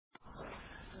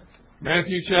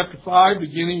Matthew chapter 5,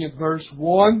 beginning at verse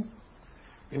 1.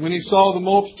 And when he saw the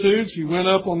multitudes, he went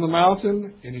up on the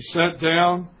mountain, and he sat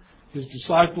down. His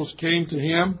disciples came to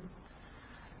him.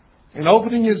 And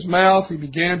opening his mouth, he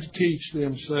began to teach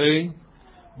them, saying,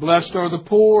 Blessed are the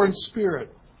poor in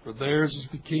spirit, for theirs is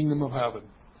the kingdom of heaven.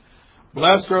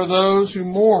 Blessed are those who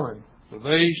mourn, for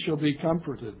they shall be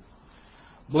comforted.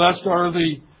 Blessed are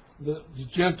the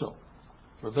gentle,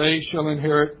 for they shall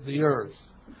inherit the earth.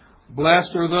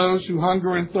 Blessed are those who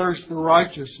hunger and thirst for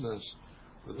righteousness,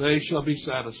 for they shall be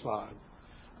satisfied.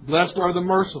 Blessed are the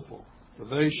merciful, for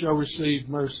they shall receive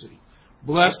mercy.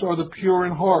 Blessed are the pure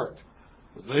in heart,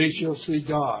 for they shall see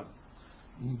God.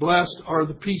 And blessed are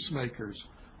the peacemakers,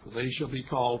 for they shall be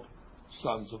called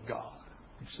sons of God.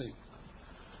 You see,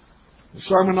 the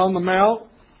Sermon on the Mount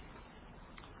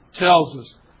tells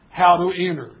us how to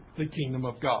enter the kingdom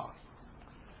of God.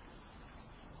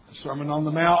 The Sermon on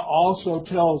the Mount also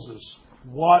tells us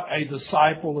what a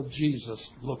disciple of Jesus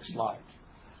looks like.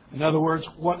 In other words,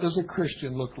 what does a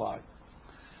Christian look like?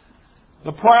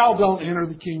 The proud don't enter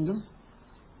the kingdom.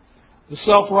 The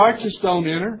self-righteous don't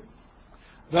enter.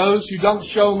 Those who don't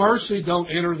show mercy don't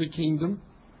enter the kingdom.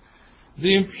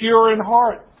 The impure in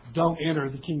heart don't enter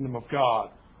the kingdom of God.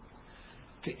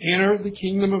 To enter the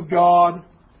kingdom of God,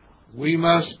 we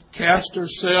must cast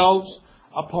ourselves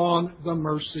upon the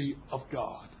mercy of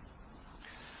God.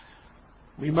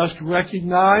 We must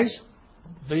recognize,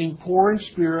 being poor in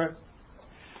spirit,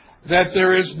 that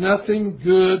there is nothing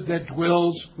good that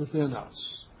dwells within us.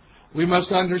 We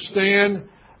must understand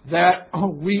that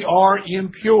we are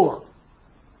impure.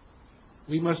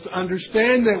 We must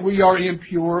understand that we are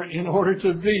impure in order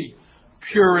to be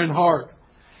pure in heart.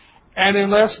 And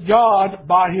unless God,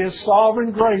 by His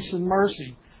sovereign grace and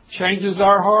mercy, changes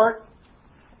our heart,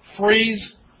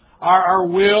 frees our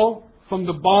will from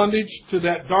the bondage to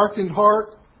that darkened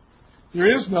heart,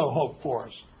 there is no hope for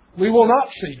us. We will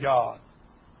not see God.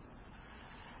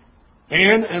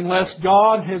 And unless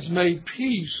God has made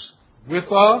peace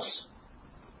with us,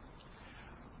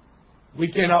 we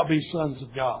cannot be sons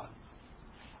of God.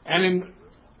 And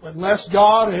unless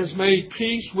God has made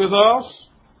peace with us,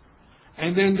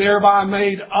 and then thereby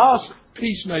made us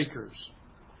peacemakers,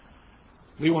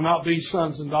 we will not be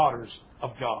sons and daughters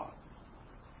of God.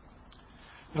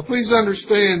 Now please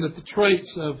understand that the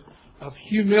traits of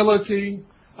humility,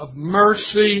 of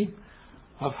mercy,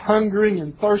 of hungering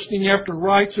and thirsting after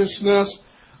righteousness,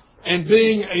 and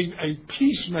being a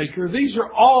peacemaker, these are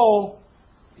all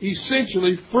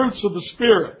essentially fruits of the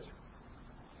Spirit.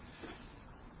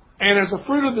 And as a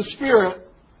fruit of the Spirit,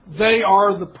 they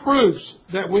are the proofs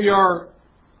that we are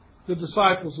the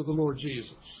disciples of the Lord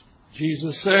Jesus.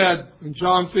 Jesus said in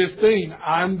John 15,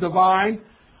 I'm the vine,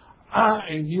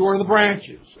 and you are the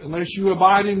branches. Unless you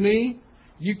abide in me,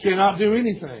 you cannot do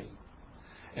anything.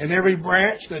 And every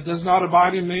branch that does not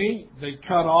abide in me, they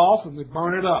cut off and they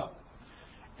burn it up.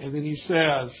 And then He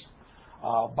says,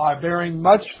 by bearing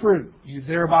much fruit, you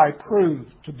thereby prove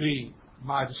to be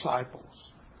my disciples.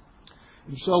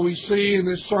 And so we see in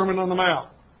this Sermon on the Mount,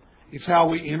 it's how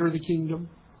we enter the kingdom.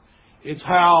 It's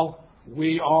how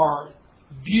we are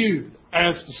viewed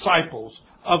as disciples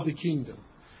of the kingdom.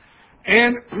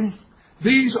 And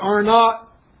these are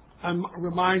not, I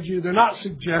remind you, they're not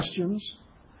suggestions.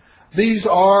 These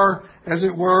are, as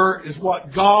it were, is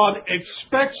what God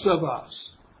expects of us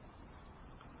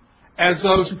as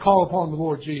those who call upon the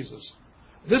Lord Jesus.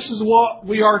 This is what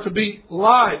we are to be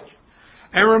like.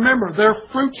 And remember, they're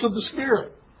fruits of the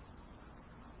Spirit.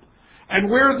 And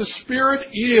where the Spirit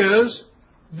is,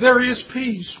 there is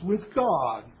peace with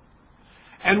God.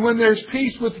 And when there's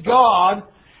peace with God,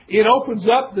 it opens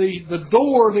up the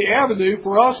door, the avenue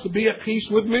for us to be at peace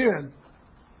with men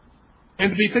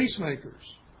and to be peacemakers.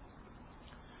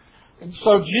 And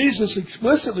so Jesus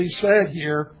explicitly said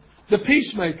here, the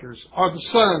peacemakers are the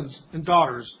sons and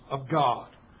daughters of God.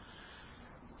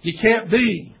 You can't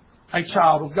be a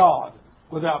child of God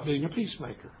without being a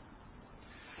peacemaker.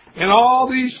 And all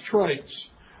these traits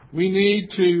we need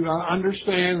to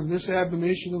understand, and this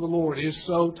admonition of the Lord is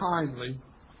so timely.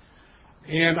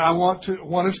 And I want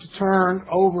us to turn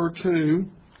over to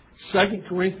 2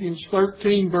 Corinthians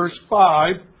 13, verse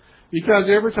 5, because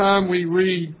every time we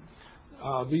read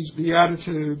these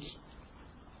Beatitudes,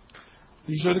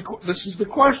 this is the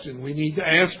question we need to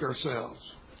ask ourselves.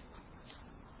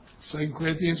 2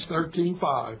 Corinthians 13,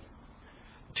 5.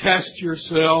 Test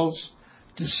yourselves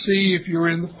to see if you're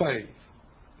in the faith.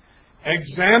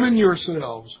 Examine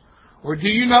yourselves. Or do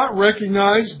you not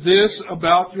recognize this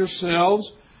about yourselves,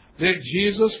 that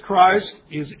Jesus Christ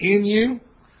is in you,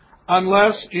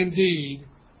 unless indeed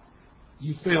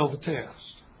you fail the test?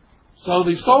 So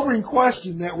the sobering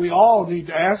question that we all need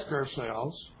to ask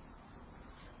ourselves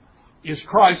is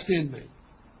Christ in me?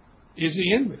 Is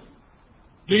He in me?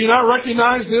 Do you not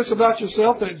recognize this about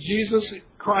yourself, that Jesus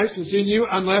Christ is in you,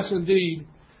 unless indeed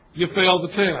you fail the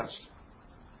test?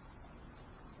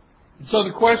 And so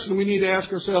the question we need to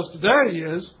ask ourselves today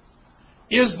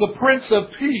is the Prince of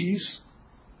Peace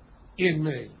in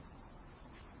me?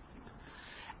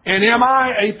 And am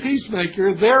I a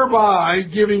peacemaker, thereby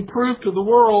giving proof to the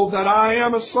world that I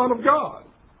am a son of God?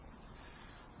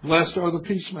 Blessed are the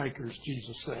peacemakers,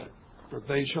 Jesus said, for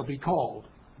they shall be called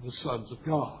the sons of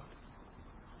God.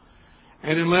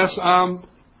 And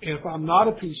if I'm not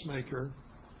a peacemaker,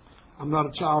 I'm not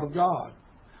a child of God.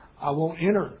 I won't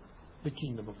enter the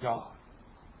kingdom of God.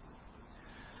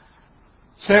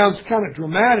 Sounds kind of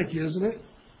dramatic, isn't it?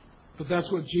 But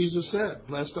that's what Jesus said.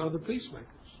 Blessed are the peacemakers.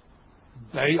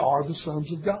 They are the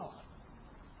sons of God.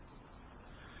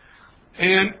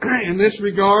 And in this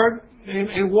regard,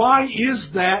 and why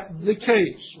is that the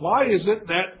case? Why is it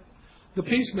that the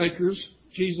peacemakers,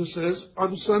 Jesus says, are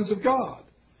the sons of God?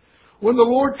 When the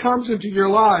Lord comes into your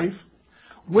life,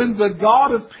 when the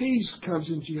God of peace comes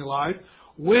into your life,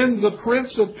 when the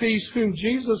Prince of Peace, whom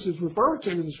Jesus is referred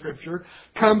to in the Scripture,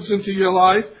 comes into your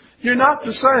life, you're not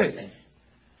the same.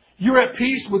 You're at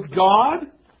peace with God,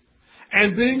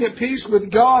 and being at peace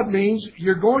with God means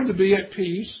you're going to be at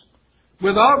peace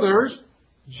with others,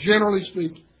 generally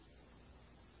speaking.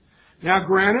 Now,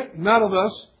 granted, none of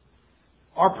us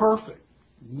are perfect.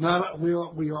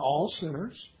 We are all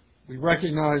sinners. We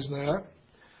recognize that.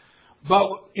 But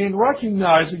in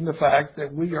recognizing the fact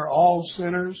that we are all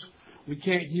sinners, we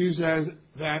can't use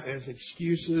that as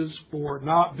excuses for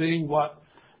not being what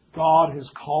God has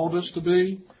called us to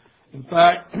be. In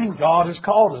fact, God has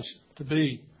called us to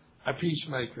be a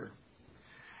peacemaker.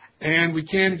 And we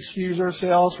can't excuse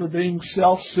ourselves for being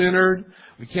self-centered.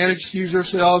 We can't excuse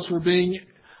ourselves for being,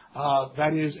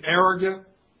 arrogant,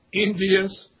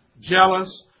 envious,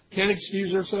 jealous. Can't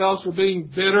excuse ourselves for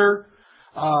being bitter,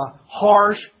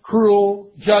 harsh, cruel,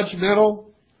 judgmental.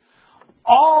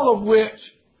 All of which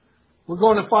we're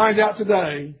going to find out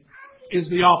today is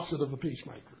the opposite of a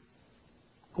peacemaker,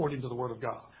 according to the Word of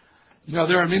God. You know,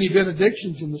 there are many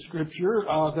benedictions in the Scripture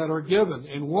that are given.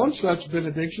 And one such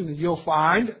benediction that you'll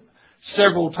find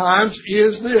several times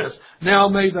is this: now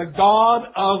may the God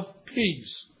of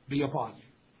peace be upon you.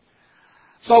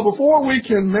 So before we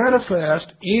can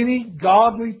manifest any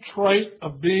godly trait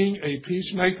of being a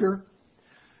peacemaker,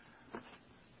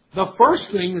 the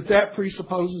first thing that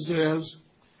presupposes is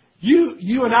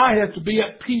you and I have to be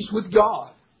at peace with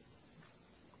God.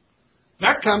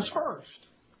 That comes first.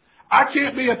 I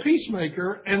can't be a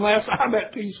peacemaker unless I'm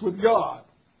at peace with God.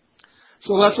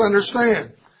 So let's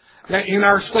understand that in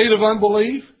our state of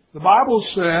unbelief, the Bible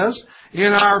says,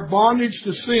 in our bondage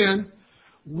to sin,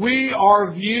 we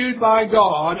are viewed by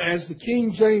God, as the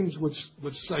King James would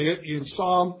say it in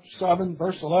Psalm 7,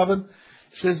 verse 11.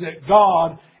 It says that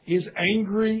God is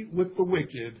angry with the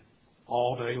wicked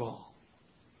all day long.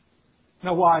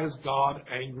 Now, why is God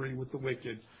angry with the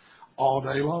wicked all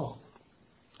day long?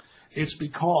 It's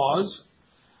because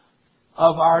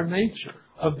of our nature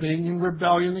of being in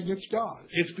rebellion against God.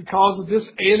 It's because of this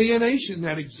alienation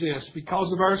that exists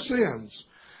because of our sins.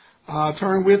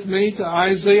 Turn with me to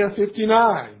Isaiah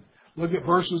 59. Look at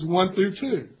verses 1 through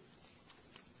 2.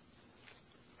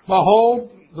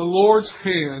 Behold, the Lord's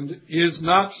hand is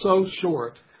not so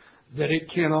short that it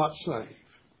cannot save,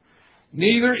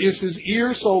 neither is His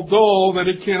ear so dull that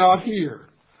it cannot hear.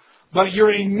 But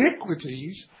your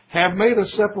iniquities have made a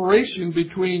separation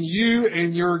between you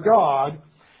and your God,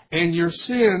 and your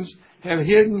sins have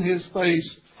hidden His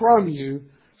face from you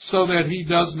so that He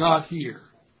does not hear.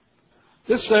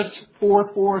 This sets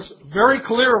forth for us very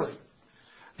clearly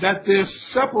that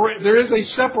there is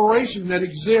a separation that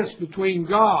exists between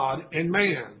God and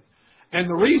man. And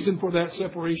the reason for that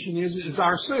separation is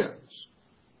our sins.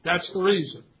 That's the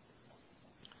reason.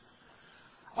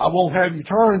 I won't have you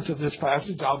turn to this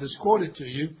passage. I'll just quote it to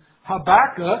you.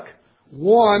 Habakkuk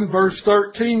 1 verse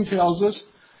 13 tells us,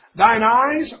 thine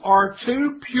eyes are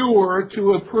too pure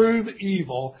to approve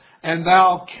evil, and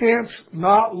thou canst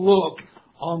not look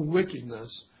on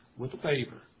wickedness with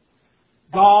favor.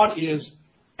 God is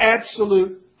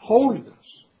absolute holiness.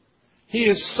 He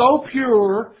is so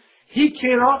pure, He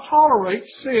cannot tolerate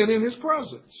sin in His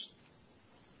presence.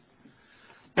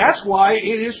 That's why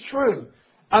it is true.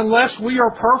 Unless we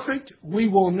are perfect, we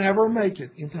will never make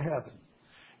it into heaven.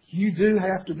 You do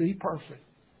have to be perfect.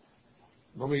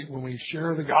 When we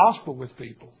share the gospel with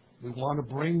people, we want to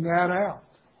bring that out.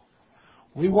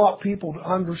 We want people to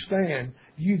understand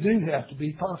you do have to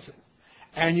be perfect.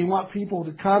 And you want people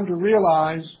to come to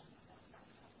realize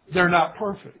they're not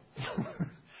perfect.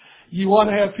 You want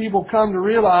to have people come to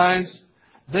realize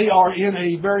they are in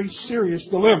a very serious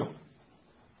dilemma.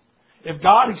 If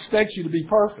God expects you to be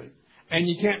perfect and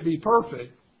you can't be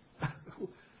perfect,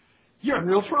 you're in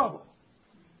real trouble.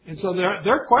 And so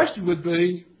their question would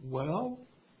be, well,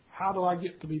 how do I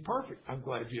get to be perfect? I'm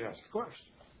glad you asked the question.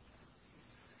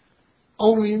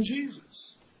 Only in Jesus.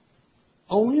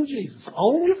 Only in Jesus.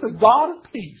 Only if the God of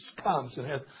peace comes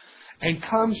and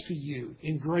comes to you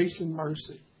in grace and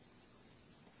mercy.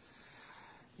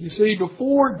 You see,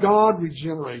 before God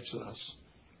regenerates us,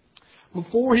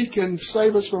 before He can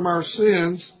save us from our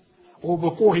sins, or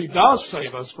before He does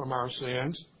save us from our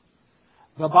sins,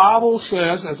 the Bible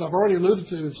says, as I've already alluded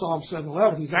to in Psalm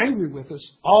 7:11, He's angry with us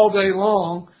all day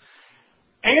long.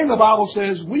 And the Bible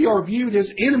says we are viewed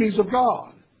as enemies of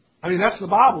God. I mean, that's the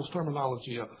Bible's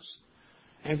terminology of us.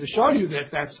 And to show you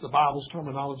that that's the Bible's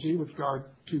terminology with regard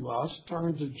to us,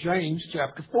 turn to James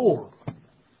chapter 4.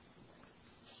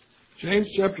 James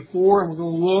chapter 4, and we're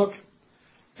going to look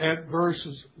at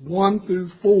verses 1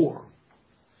 through 4.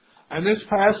 And this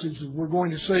passage, we're going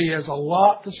to see, has a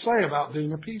lot to say about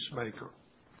being a peacemaker.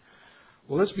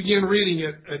 Well, let's begin reading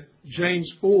at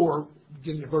James 4,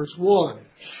 beginning at verse 1.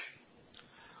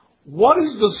 What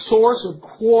is the source of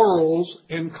quarrels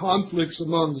and conflicts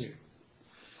among you?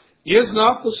 Is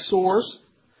not the source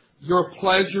your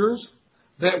pleasures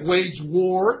that wage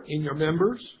war in your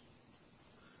members?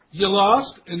 You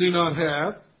lust and do not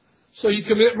have, so you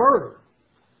commit murder.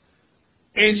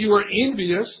 And you are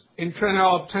envious and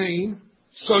cannot obtain,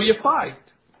 so you fight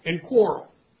and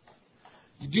quarrel.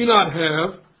 You do not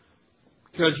have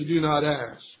because you do not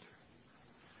ask.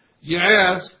 You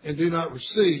ask and do not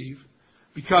receive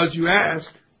because you ask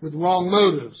with wrong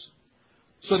motives,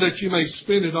 so that you may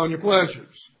spend it on your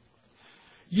pleasures.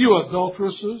 You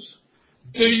adulteresses,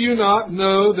 do you not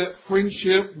know that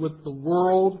friendship with the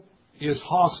world is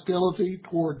hostility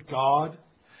toward God?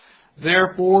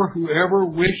 Therefore, whoever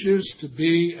wishes to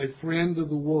be a friend of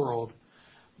the world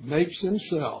makes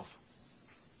himself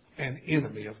an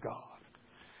enemy of God.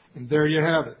 And there you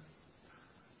have it.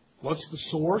 What's the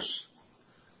source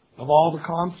of all the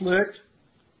conflict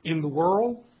in the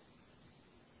world?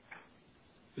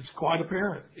 It's quite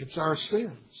apparent. It's our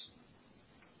sins.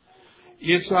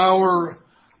 It's our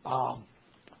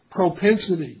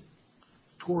propensity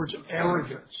towards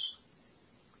arrogance.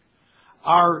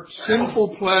 Our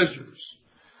sinful pleasures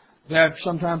that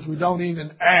sometimes we don't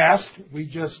even ask, we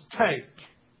just take.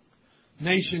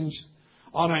 Nations,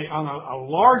 on a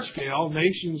large scale,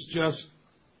 nations just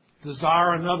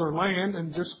desire another land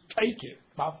and just take it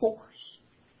by force.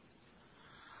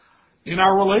 In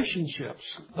our relationships,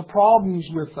 the problems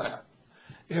with that.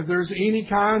 If there's any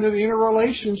kind of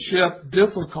interrelationship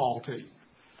difficulty,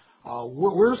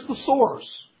 where's the source?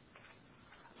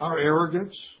 Our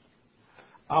arrogance,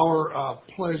 our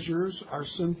pleasures, our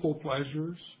sinful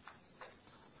pleasures.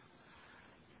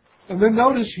 And then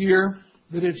notice here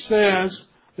that it says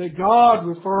that God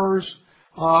refers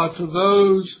to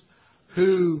those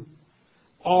who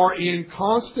are in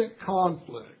constant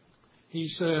conflict. He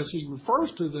says he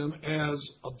refers to them as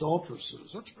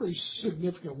adulteresses. That's a pretty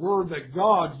significant word that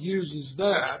God uses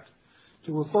that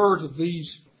to refer to these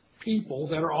people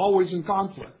that are always in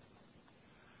conflict.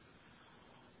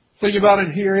 The thing about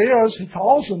it here is he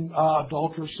calls them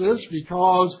adulteresses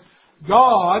because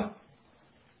God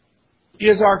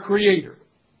is our Creator.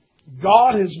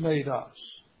 God has made us.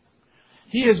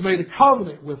 He has made a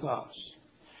covenant with us.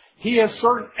 He has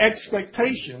certain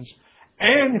expectations,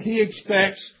 and He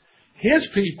expects His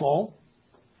people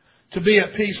to be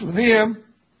at peace with Him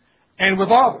and with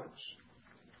others.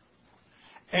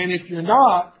 And if you're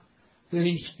not, then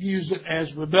He views it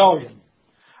as rebellion.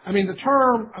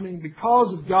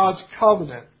 Because of God's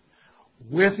covenant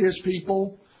with His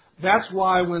people, that's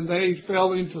why when they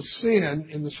fell into sin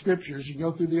in the Scriptures, you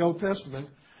go through the Old Testament,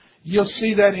 you'll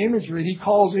see that imagery. He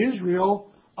calls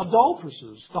Israel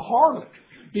adulteresses, the harlot,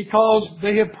 because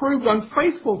they have proved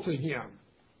unfaithful to Him.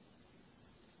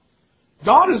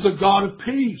 God is a God of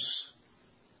peace.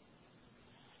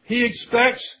 He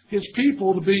expects His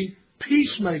people to be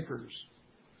peacemakers.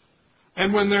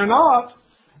 And when they're not,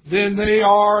 then they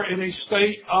are in a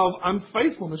state of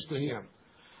unfaithfulness to Him.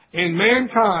 And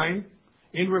mankind,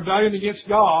 in rebellion against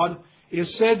God,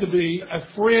 is said to be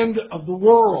a friend of the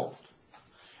world.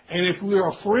 And if we are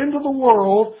a friend of the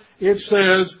world, it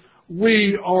says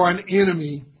we are an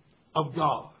enemy of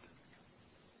God.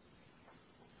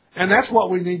 And that's what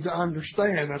we need to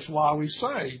understand. That's why we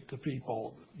say to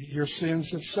people, your sins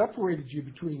have separated you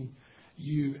between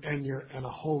you and a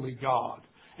holy God.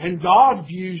 And God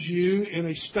views you in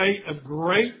a state of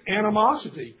great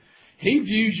animosity. He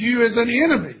views you as an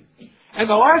enemy. And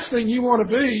the last thing you want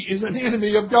to be is an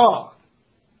enemy of God.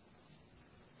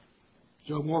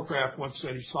 Joe Moorcraft once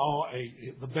said he saw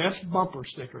the best bumper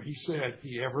sticker he said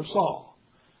he ever saw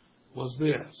was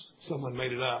this. Someone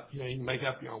made it up. You can make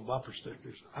up your own bumper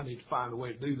stickers. I need to find a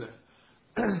way to do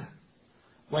that.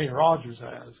 Wayne Rogers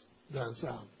has done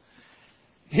some.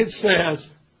 It says,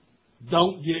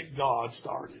 "Don't get God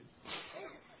started."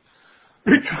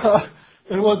 Because,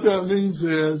 and what that means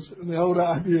is, the old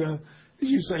idea is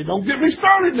you say, "Don't get me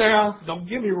started now. Don't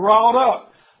get me riled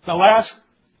up." The last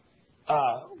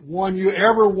one you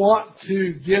ever want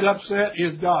to get upset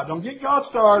is God. Don't get God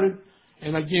started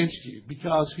and against you,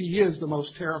 because He is the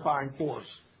most terrifying force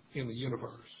in the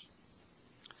universe.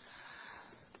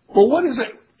 Well, what is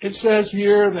it? It says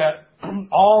here that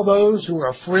all those who are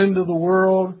a friend of the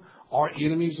world are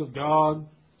enemies of God.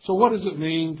 So what does it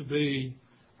mean to be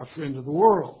a friend of the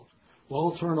world?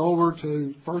 Well, turn over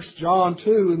to 1 John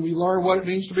 2 and we learn what it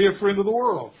means to be a friend of the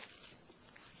world.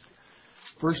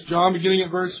 1 John beginning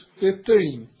at verse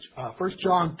 15. 1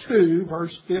 John 2,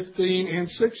 verse 15 and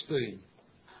 16.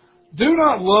 Do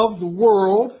not love the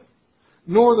world,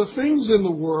 nor the things in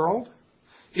the world.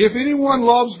 If anyone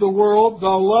loves the world, the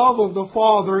love of the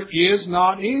Father is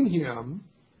not in him.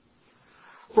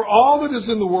 For all that is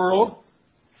in the world,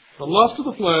 the lust of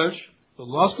the flesh, the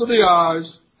lust of the eyes,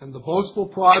 and the boastful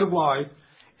pride of life,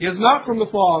 is not from the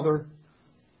Father,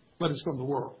 but is from the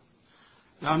world.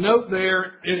 Now note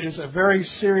there, it is a very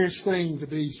serious thing to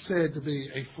be said to be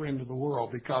a friend of the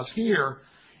world, because here,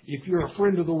 if you're a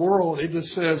friend of the world, it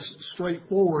just says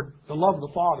straightforward, the love of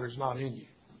the Father is not in you.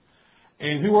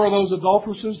 And who are those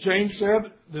adulteresses? James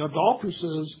said the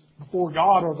adulteresses before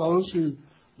God are those who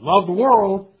love the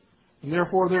world, and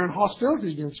therefore they're in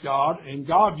hostility against God, and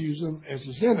God views them as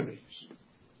His enemies.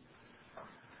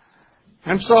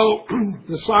 And so,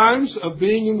 the signs of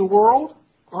being in the world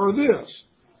are this: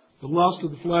 the lust of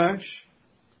the flesh,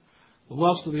 the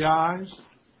lust of the eyes,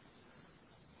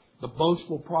 the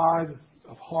boastful pride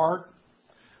of heart.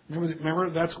 Remember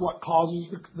that's what causes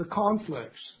the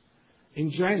conflicts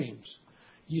in James.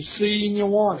 You see and you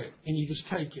want it, and you just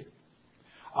take it.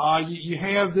 You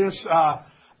have this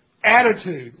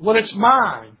attitude. Well, it's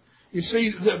mine. You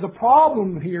see, the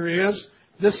problem here is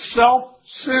this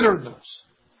self-centeredness,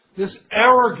 this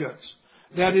arrogance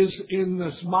that is in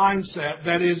this mindset,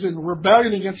 that is in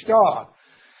rebellion against God.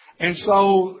 And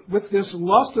so, with this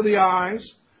lust of the eyes,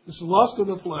 this lust of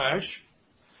the flesh,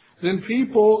 then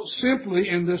people simply,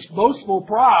 in this boastful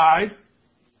pride,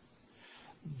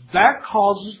 that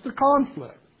causes the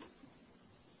conflict.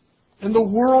 And the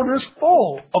world is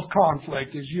full of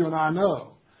conflict, as you and I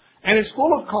know. And it's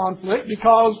full of conflict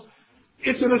because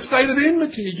it's in a state of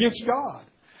enmity against God.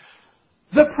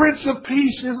 The Prince of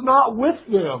Peace is not with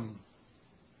them.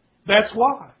 That's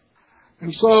why.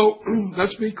 And so,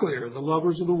 let's be clear. The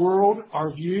lovers of the world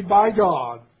are viewed by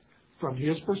God from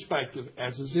His perspective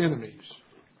as His enemies.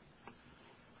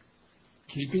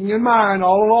 Keeping in mind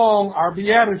all along our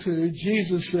beatitude,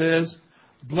 Jesus says,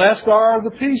 "Blessed are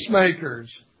the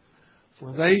peacemakers,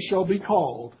 for they shall be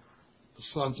called the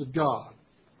sons of God."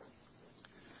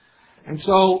 And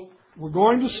so, we're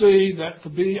going to see that to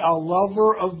be a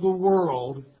lover of the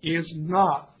world is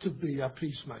not to be a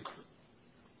peacemaker.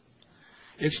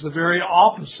 It's the very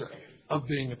opposite of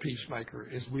being a peacemaker,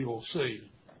 as we will see.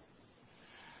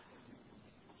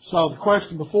 So the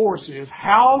question before us is,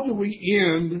 how do we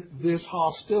end this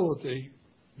hostility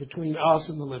between us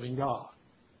and the living God?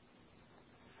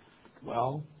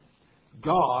 Well,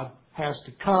 God has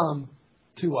to come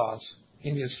to us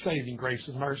in His saving grace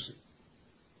and mercy.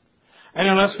 And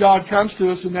unless God comes to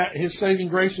us in that His saving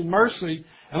grace and mercy,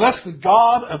 unless the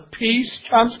God of peace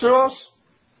comes to us,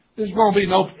 there's going to be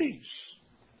no peace.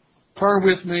 Turn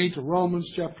with me to Romans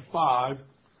chapter 5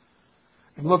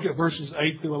 and look at verses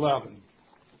 8 through 11.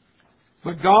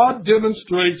 But God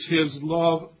demonstrates His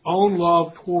own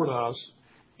love toward us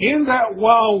in that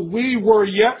while we were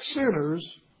yet sinners,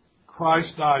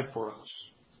 Christ died for us.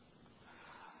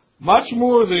 Much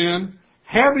more then,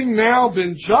 having now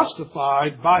been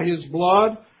justified by His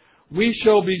blood, we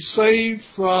shall be saved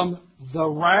from the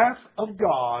wrath of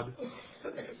God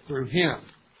through Him.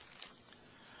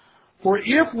 For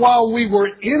if while we were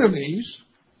enemies,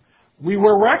 we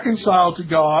were reconciled to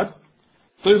God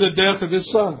through the death of His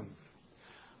Son,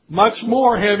 much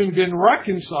more having been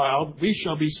reconciled, we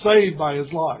shall be saved by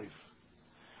His life.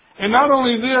 And not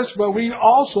only this, but we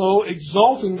also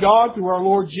exult in God through our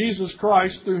Lord Jesus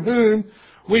Christ, through whom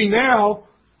we now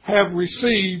have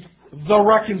received the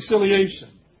reconciliation.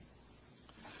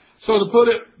 So to put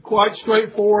it quite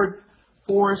straightforward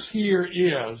for us here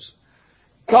is,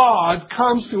 God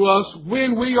comes to us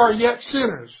when we are yet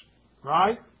sinners,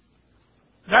 right?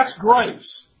 That's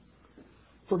grace.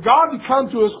 For God to come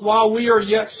to us while we are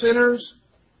yet sinners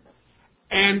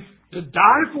and to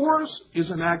die for us is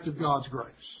an act of God's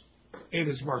grace and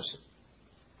His mercy.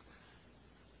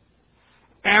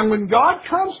 And when God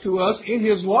comes to us in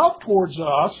His love towards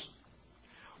us,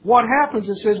 what happens?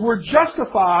 It says we're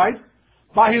justified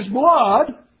by His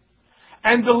blood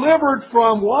and delivered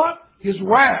from what? His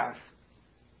wrath.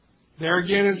 There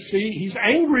again, see, He's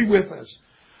angry with us.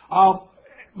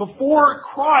 Before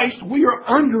Christ, we are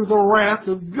under the wrath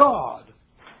of God.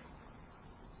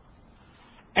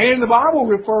 And the Bible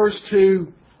refers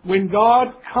to when God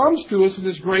comes to us in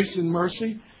His grace and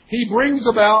mercy, He brings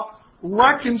about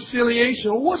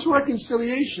reconciliation. Well, what's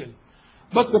reconciliation?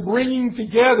 But the bringing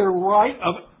together, right,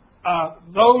 of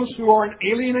those who are in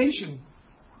alienation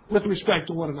with respect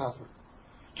to one another.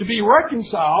 To be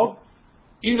reconciled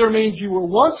either means you were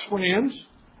once friends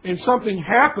and something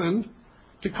happened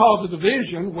to cause a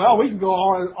division. Well, we can go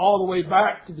all the way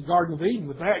back to the Garden of Eden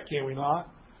with that, can we not?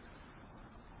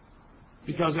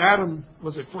 Because Adam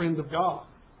was a friend of God.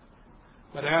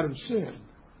 But Adam sinned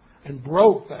and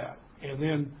broke that. And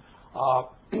then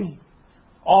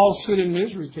all sin and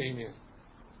misery came in.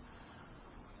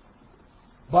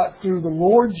 But through the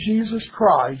Lord Jesus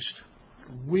Christ,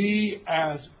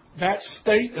 that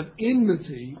state of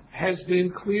enmity has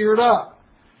been cleared up.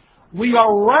 We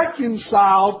are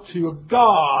reconciled to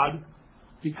God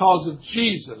because of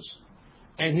Jesus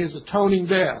and His atoning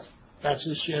death. That's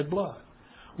His shed blood.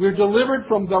 We're delivered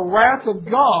from the wrath of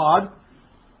God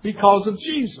because of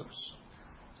Jesus.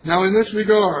 Now in this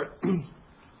regard,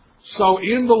 so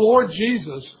in the Lord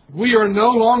Jesus, we are no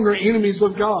longer enemies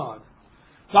of God.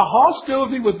 The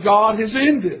hostility with God has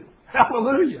ended.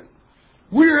 Hallelujah.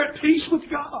 We're at peace with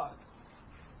God.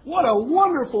 What a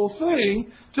wonderful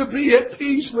thing to be at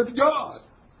peace with God.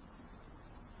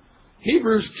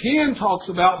 Hebrews 10 talks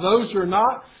about those who are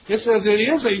not. It says it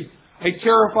is a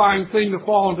terrifying thing to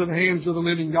fall into the hands of the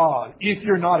living God if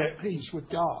you're not at peace with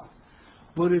God.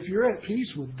 But if you're at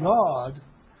peace with God,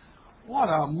 what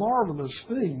a marvelous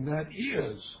thing that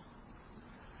is.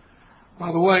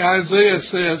 By the way, Isaiah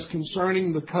says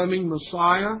concerning the coming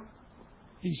Messiah,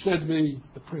 he said to me,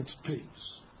 the Prince of Peace.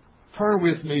 Turn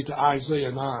with me to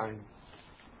Isaiah 9.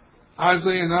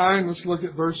 Isaiah 9, let's look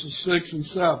at verses 6 and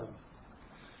 7.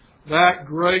 That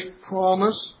great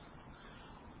promise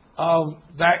of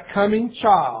that coming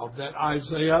child that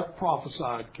Isaiah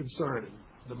prophesied concerning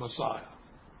the Messiah.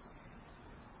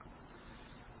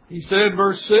 He said,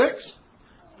 verse 6,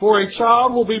 for a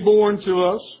child will be born to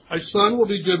us, a son will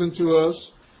be given to us,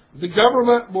 the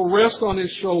government will rest on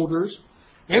His shoulders,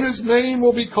 and His name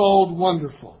will be called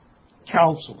Wonderful,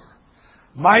 Counselor,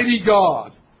 Mighty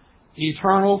God,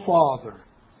 Eternal Father,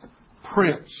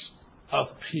 Prince of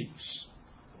Peace.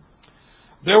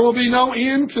 There will be no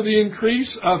end to the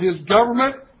increase of His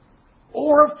government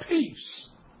or of peace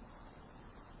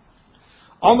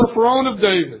on the throne of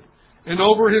David and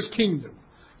over His kingdom,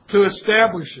 to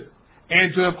establish it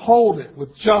and to uphold it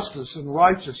with justice and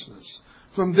righteousness.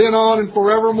 From then on and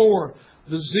forevermore,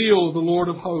 the zeal of the Lord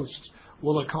of hosts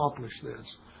will accomplish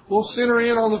this. We'll center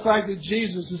in on the fact that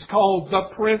Jesus is called the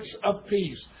Prince of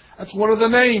Peace. That's one of the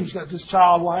names that this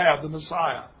child will have, the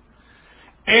Messiah.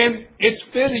 And it's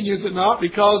fitting, is it not?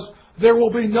 Because there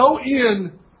will be no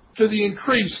end to the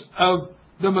increase of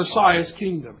the Messiah's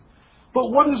kingdom.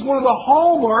 But what is one of the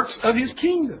hallmarks of His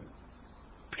kingdom?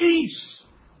 Peace.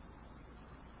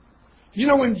 You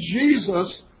know, when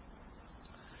Jesus,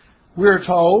 we're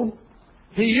told,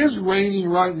 He is reigning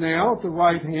right now at the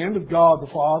right hand of God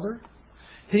the Father.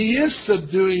 He is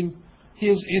subduing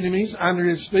His enemies under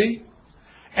His feet.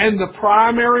 And the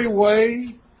primary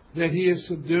way that He is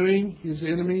subduing His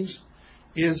enemies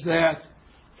is that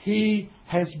He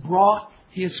has brought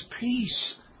His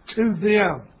peace to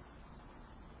them.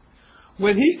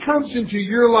 When He comes into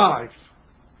your life,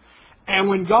 and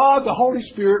when God, the Holy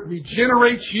Spirit,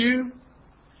 regenerates you,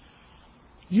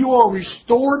 you are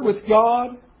restored with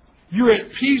God, you're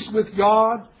at peace with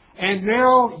God, and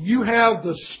now you have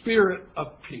the Spirit of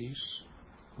peace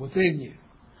within you.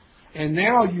 And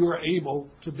now you are able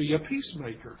to be a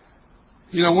peacemaker.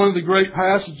 You know, one of the great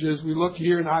passages we look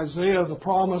here in Isaiah, the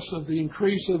promise of the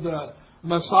increase of the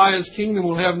Messiah's kingdom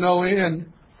will have no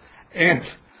end. And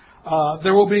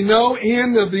there will be no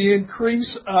end of the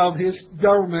increase of His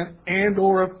government and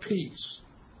or of peace.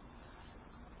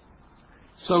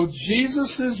 So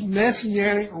Jesus'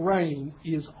 messianic reign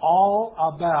is all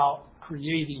about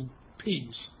creating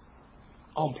peace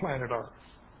on planet Earth.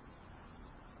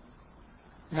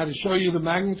 Now, to show you the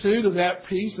magnitude of that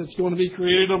peace that's going to be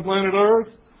created on planet Earth,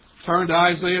 turn to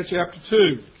Isaiah chapter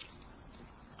 2.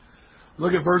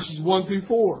 Look at verses 1 through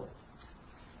 4.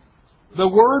 the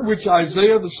word which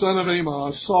Isaiah the son of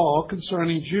Amos saw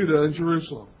concerning Judah and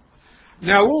Jerusalem.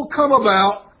 Now it will come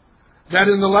about that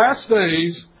in the last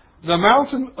days the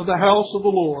mountain of the house of the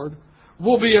Lord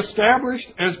will be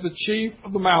established as the chief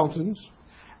of the mountains,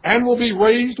 and will be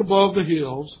raised above the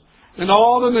hills, and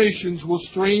all the nations will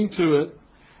stream to it,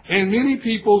 and many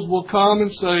peoples will come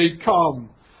and say,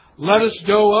 Come, let us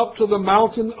go up to the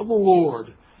mountain of the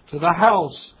Lord, to the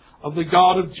house of the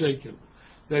God of Jacob,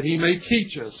 that he may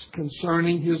teach us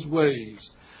concerning his ways,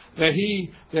 that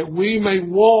we may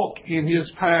walk in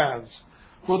his paths.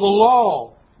 For the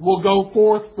law will go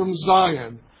forth from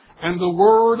Zion, and the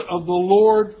word of the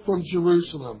Lord from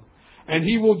Jerusalem. And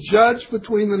he will judge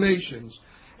between the nations,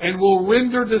 and will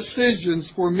render decisions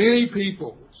for many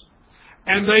peoples.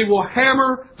 And they will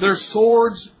hammer their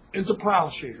swords into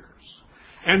plowshares,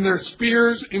 and their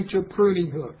spears into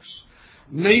pruning hooks.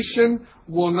 Nation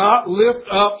will not lift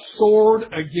up sword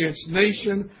against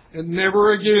nation, and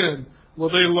never again will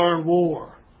they learn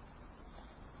war.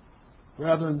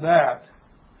 Rather than that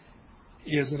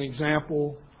is an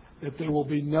example that there will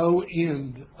be no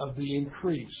end of the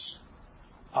increase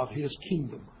of his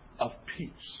kingdom of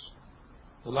peace.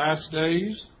 The last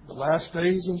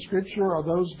days in Scripture are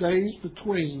those days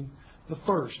between the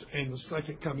first and the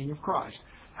second coming of Christ,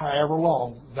 however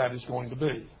long that is going to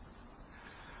be.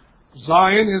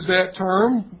 Zion is that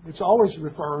term which always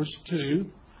refers to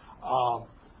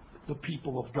the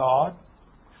people of God.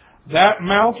 That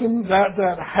mountain,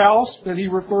 that house that he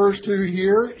refers to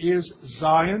here is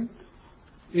Zion.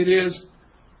 It is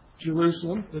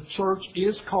Jerusalem. The church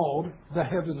is called the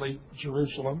heavenly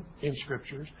Jerusalem in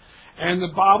Scriptures. And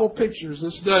the Bible pictures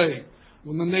this day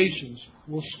when the nations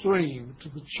will stream to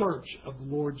the church of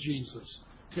the Lord Jesus.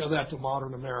 Tell that to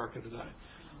modern America today.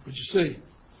 But you see,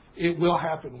 it will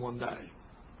happen one day.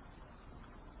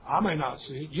 I may not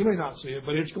see it, you may not see it,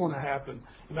 but it's going to happen.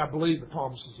 And I believe the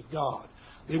promises of God.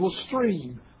 They will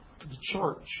stream to the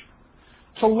church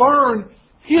to learn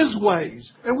his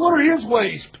ways. And what are his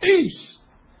ways? Peace.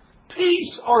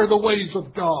 Peace are the ways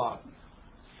of God.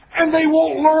 And they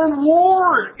won't learn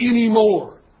war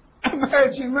anymore.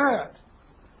 Imagine that.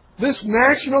 This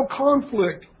national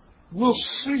conflict will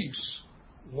cease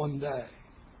one day.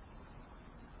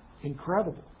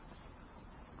 Incredible.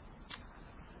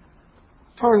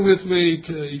 Turn with me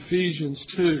to Ephesians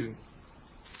 2.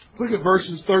 Look at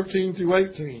verses 13 through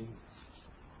 18.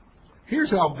 Here's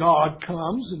how God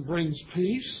comes and brings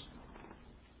peace.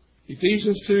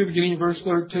 Ephesians 2, beginning in verse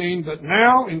 13. But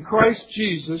now in Christ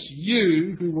Jesus,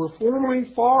 you who were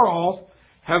formerly far off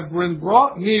have been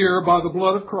brought near by the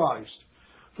blood of Christ.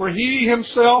 For he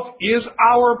himself is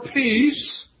our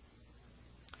peace,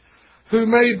 who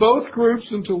made both groups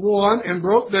into one and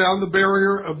broke down the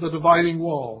barrier of the dividing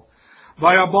wall,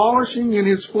 by abolishing in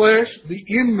his flesh the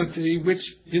enmity which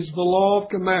is the law of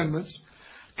commandments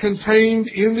contained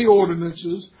in the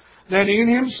ordinances, that in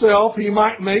himself he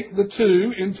might make the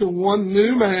two into one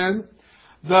new man,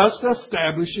 thus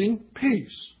establishing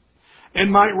peace,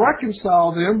 and might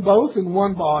reconcile them both in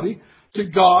one body to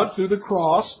God through the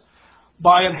cross,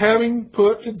 by it having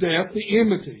put to death the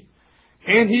enmity.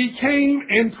 And he came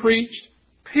and preached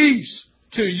peace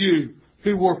to you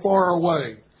who were far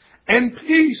away, and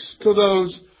peace to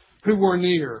those who were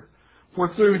near.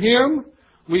 For through him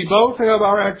we both have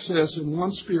our access in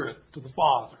one Spirit to the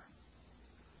Father.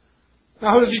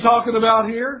 Now who is he talking about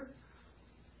here?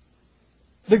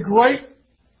 The great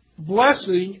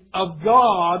blessing of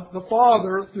God the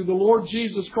Father through the Lord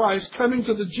Jesus Christ coming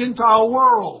to the Gentile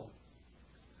world.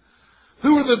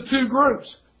 Who are the two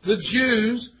groups? The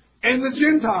Jews and the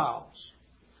Gentiles.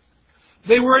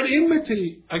 They were at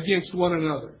enmity against one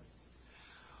another.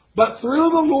 But through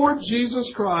the Lord Jesus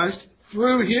Christ,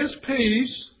 through his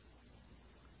peace,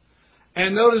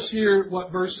 and notice here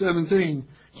what verse 17,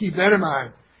 keep that in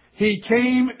mind. He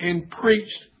came and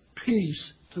preached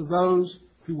peace to those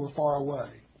who were far away.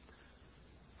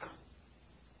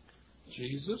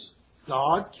 Jesus,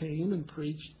 God came and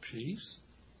preached peace.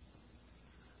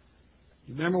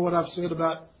 You remember what I've said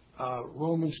about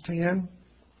Romans 10?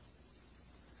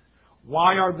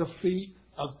 Why are the feet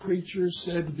of preachers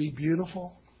said to be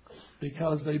beautiful?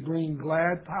 Because they bring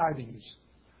glad tidings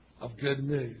of good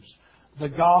news. The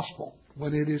gospel,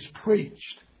 when it is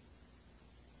preached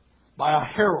by a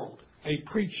herald, a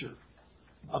preacher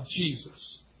of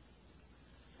Jesus,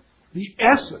 the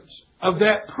essence of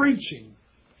that preaching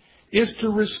is to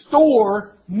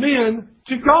restore men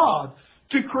to God,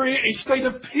 to create a state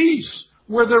of peace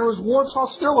where there was once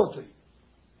hostility.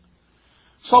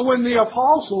 So when the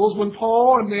apostles, when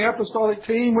Paul and the apostolic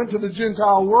team went to the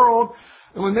Gentile world,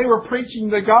 and when they were preaching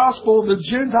the gospel, the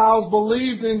Gentiles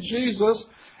believed in Jesus,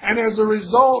 and as a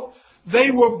result,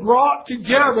 They were brought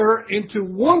together into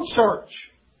one church,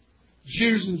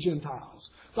 Jews and Gentiles.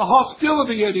 The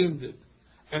hostility had ended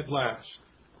at last.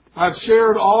 I've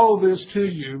shared all of this to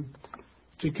you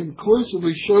to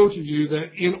conclusively show to you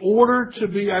that in order to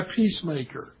be a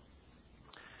peacemaker,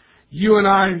 you and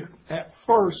I at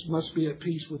first must be at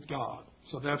peace with God.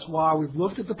 So that's why we've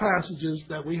looked at the passages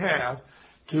that we have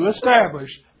to establish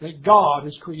that God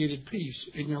has created peace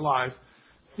in your life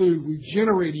through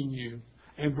regenerating you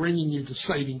and bringing you to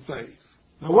saving faith.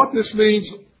 Now what this means,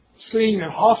 seeing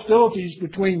that hostilities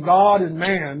between God and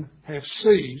man have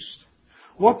ceased,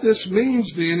 what this means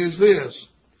then is this: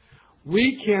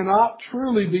 we cannot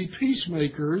truly be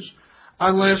peacemakers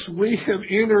unless we have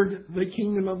entered the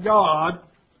kingdom of God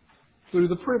through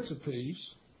the Prince of Peace,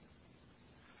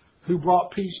 who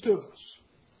brought peace to us.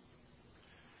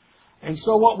 And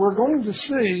so what we're going to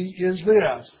see is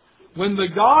this: when the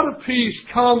God of peace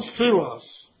comes to us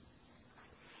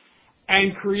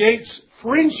and creates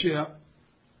friendship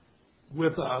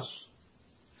with us,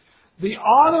 the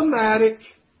automatic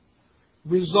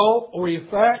result or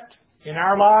effect in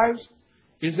our lives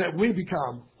is that we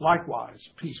become likewise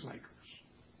peacemakers.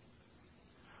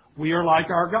 We are like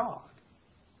our God,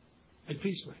 a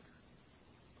peacemaker.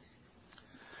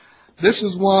 This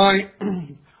is why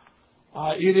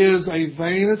it is a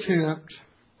vain attempt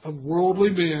of worldly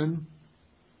men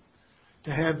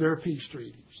to have their peace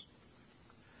treaties.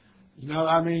 You know,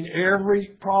 I mean,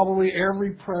 probably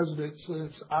every president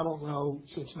since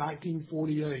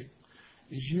 1948,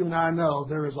 as you and I know,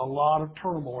 there is a lot of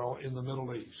turmoil in the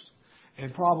Middle East.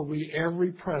 And probably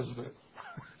every president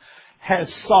has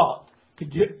sought to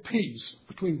get peace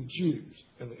between the Jews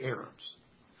and the Arabs.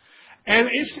 And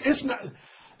it's not,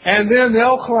 and then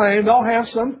they'll claim they'll have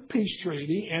some peace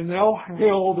treaty, and they'll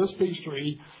hail this peace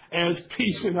treaty as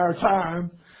peace in our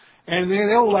time. And then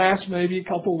it'll last maybe a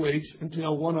couple of weeks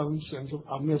until one of them sends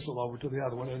a missile over to the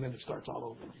other one, and then it starts all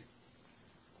over again.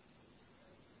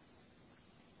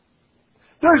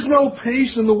 There's no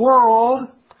peace in the world.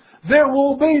 There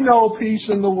will be no peace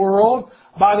in the world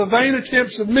by the vain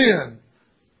attempts of men.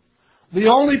 The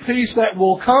only peace that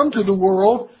will come to the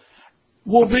world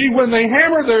will be when they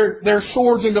hammer their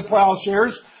swords into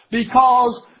plowshares,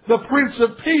 because the Prince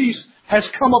of Peace has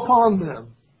come upon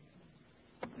them.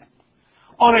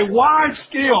 On a wide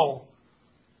scale,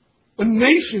 the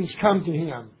nations come to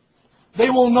him. They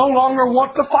will no longer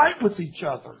want to fight with each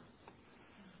other,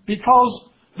 because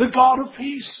the God of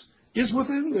peace is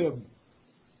within them.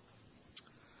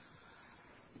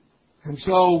 And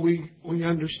so we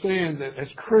understand that as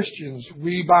Christians,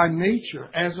 we by nature,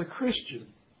 as a Christian,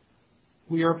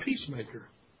 we are a peacemaker.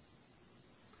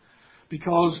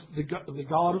 Because the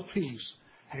God of peace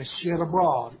has shed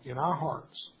abroad in our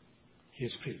hearts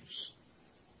His peace.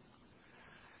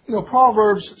 You know,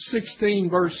 Proverbs 16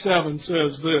 verse 7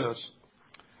 says this: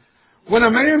 when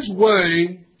a man's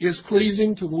way is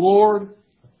pleasing to the Lord,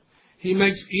 He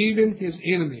makes even his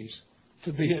enemies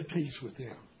to be at peace with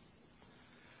him.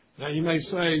 Now you may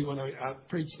say, when I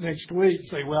preach next week,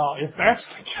 say, well, if that's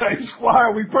the case, why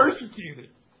are we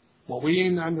persecuted? Well, we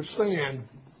need to understand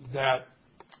that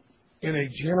in a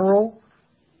general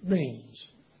means,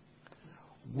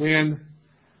 when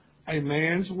a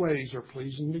man's ways are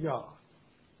pleasing to God,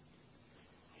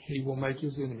 He will make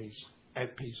his enemies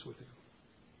at peace with him.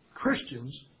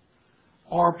 Christians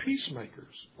are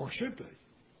peacemakers, or should be.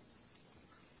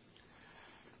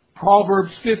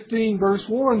 Proverbs 15 verse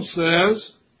 1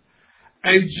 says,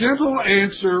 a gentle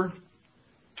answer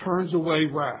turns away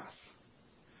wrath,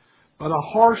 but a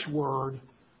harsh word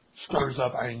stirs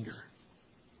up anger.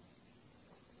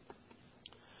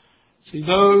 See,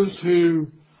 those who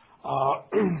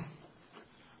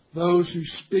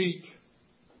speak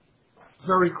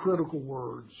very critical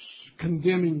words,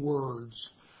 condemning words,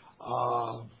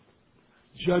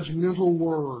 judgmental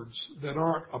words that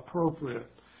aren't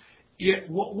appropriate,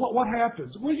 what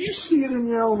happens? Well, you see it in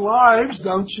your own lives,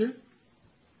 don't you?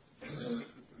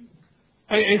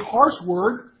 A harsh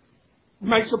word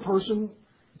makes a person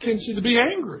tendency to be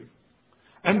angry.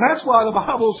 And that's why the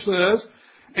Bible says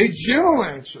a gentle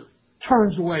answer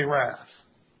turns away wrath.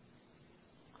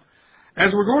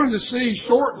 As we're going to see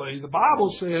shortly, the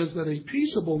Bible says that a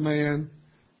peaceable man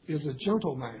is a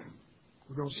gentle man.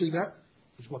 We're going to see that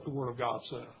is what the Word of God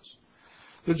says.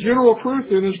 The general truth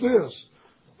then is this: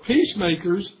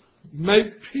 peacemakers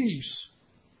make peace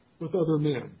with other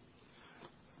men.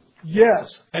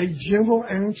 Yes, a gentle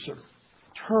answer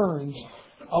turns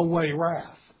away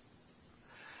wrath.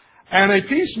 And a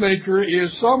peacemaker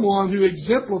is someone who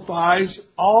exemplifies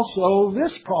also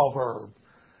this proverb.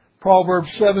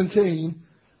 Proverbs 17,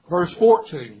 verse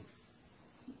 14.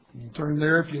 You can turn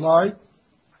there if you like.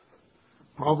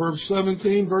 Proverbs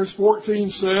 17 verse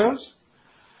 14 says,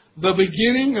 the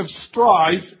beginning of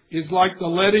strife is like the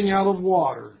letting out of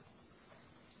water.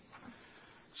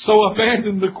 So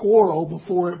abandon the quarrel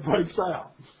before it breaks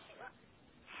out.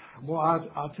 Well,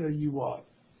 I'll tell you what,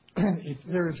 if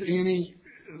there's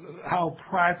how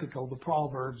practical the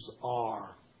Proverbs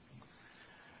are.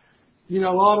 You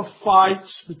know, a lot of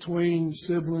fights between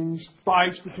siblings,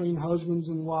 fights between husbands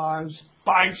and wives,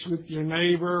 fights with your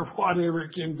neighbor, whatever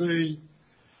it can be.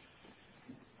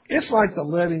 It's like the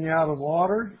letting out of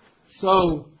water.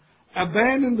 So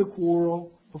abandon the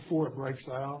quarrel before it breaks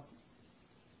out.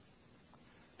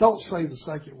 Don't say the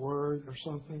second word or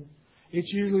something. It's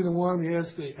usually the one who has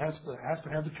to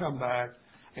have the comeback,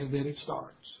 and then it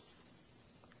starts.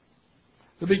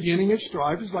 The beginning of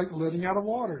strife is like the letting out of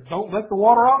water. Don't let the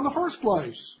water out in the first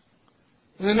place.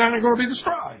 And then there's going to be the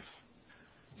strife.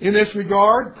 In this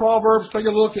regard, take a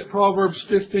look at Proverbs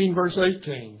 15, verse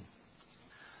 18.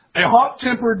 A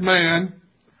hot-tempered man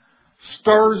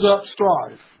stirs up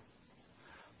strife,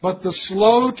 but the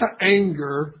slow to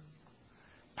anger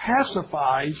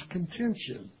pacifies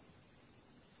contention.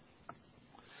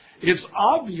 It's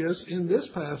obvious in this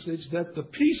passage that the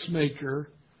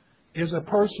peacemaker is a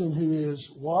person who is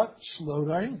what? Slow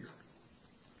to anger.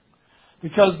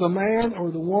 Because the man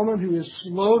or the woman who is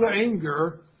slow to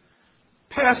anger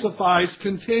pacifies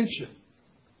contention.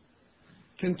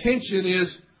 Contention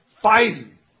is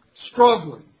fighting,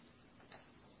 struggling.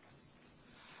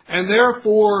 And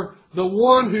therefore, the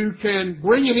one who can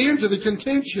bring an end to the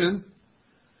contention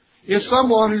is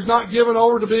someone who's not given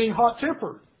over to being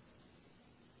hot-tempered,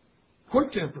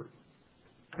 quick-tempered.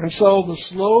 And so the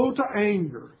slow to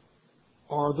anger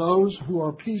are those who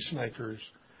are peacemakers,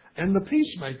 and the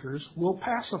peacemakers will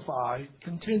pacify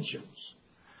contentions.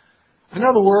 In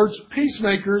other words,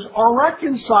 peacemakers are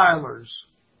reconcilers,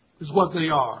 is what they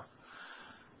are.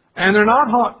 And they're not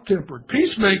hot-tempered.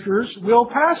 Peacemakers will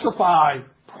pacify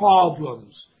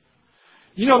problems.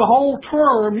 You know, the whole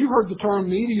term, you've heard the term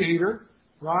mediator,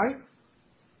 right?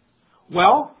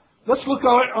 Well, let's look at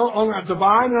it on a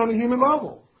divine and on a human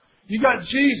level. You got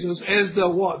Jesus as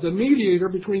the mediator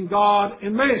between God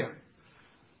and man.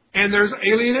 And there's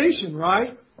alienation,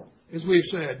 right? As we've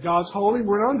said, God's holy,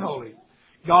 we're unholy.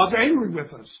 God's angry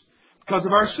with us because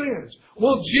of our sins.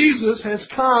 Well, Jesus has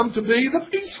come to be the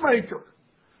peacemaker.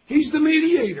 He's the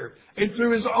mediator. And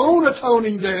through His own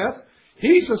atoning death,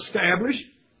 He's established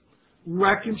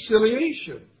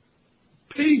reconciliation,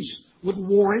 peace with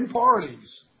warring parties.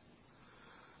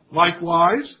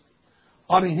 Likewise,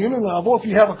 on a human level, if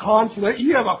you have a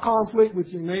conflict with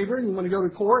your neighbor and you want to go to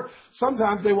court,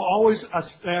 sometimes they will always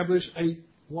establish a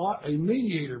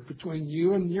mediator between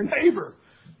you and your neighbor.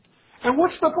 And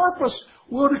what's the purpose?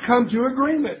 Well, to come to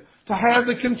agreement, to have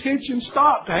the contention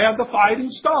stop, to have the fighting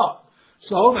stop.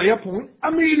 So they appoint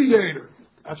a mediator.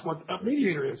 That's what a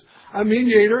mediator is. A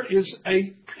mediator is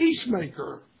a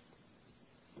peacemaker.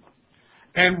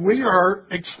 And we are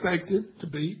expected to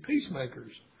be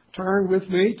peacemakers. Turn with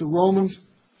me to Romans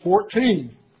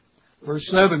 14, verse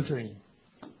 17.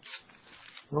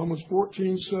 Romans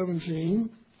 14, 17.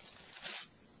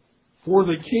 For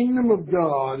the kingdom of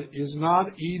God is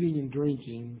not eating and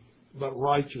drinking, but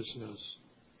righteousness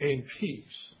and peace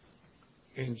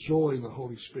and joy in the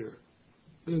Holy Spirit.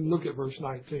 Then look at verse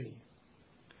 19.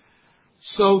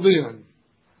 So then,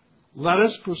 let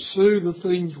us pursue the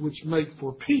things which make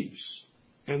for peace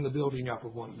and the building up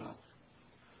of one another.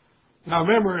 Now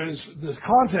remember, the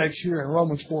context here in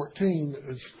Romans 14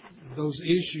 is those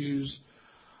issues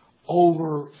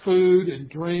over food and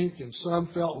drink, and some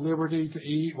felt liberty to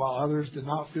eat while others did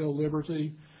not feel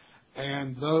liberty.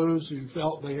 And those who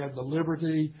felt they had the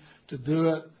liberty to do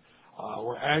it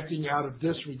were acting out of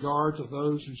disregard to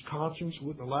those whose conscience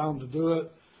wouldn't allow them to do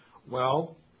it.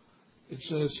 Well, it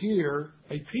says here,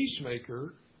 a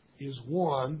peacemaker is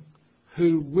one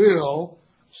who will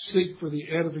seek for the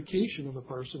edification of the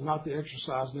person, not to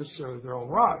exercise necessarily their own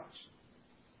rights.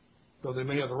 Though they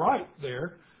may have the right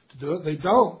there to do it, they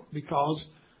don't, because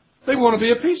they want to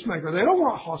be a peacemaker. They don't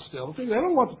want hostility. They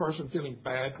don't want the person feeling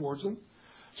bad towards them.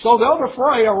 So they'll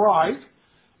defray a right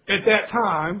at that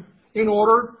time in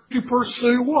order to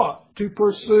pursue what? To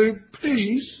pursue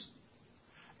peace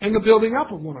and the building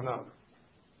up of one another.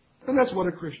 And that's what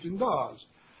a Christian does.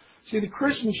 See, the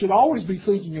Christian should always be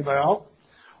thinking about,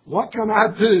 what can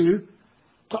I do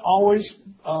to always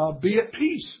be at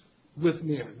peace with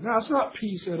men? Now, it's not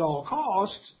peace at all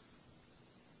costs,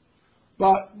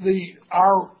 but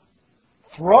our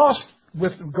thrust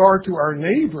with regard to our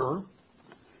neighbor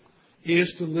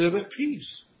is to live at peace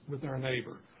with our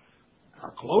neighbor.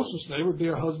 Our closest neighbor would be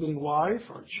our husband and wife,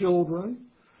 our children,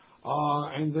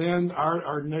 And then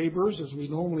our neighbors, as we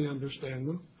normally understand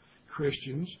them,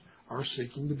 Christians, are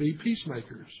seeking to be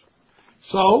peacemakers.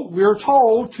 So we're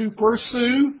told to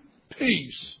pursue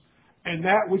peace and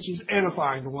that which is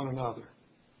edifying to one another.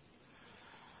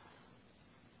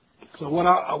 So what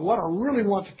I really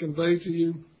want to convey to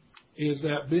you is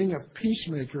that being a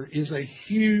peacemaker is a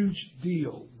huge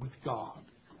deal with God.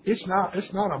 It's not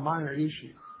a minor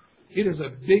issue. It is a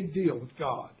big deal with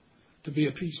God to be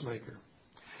a peacemaker.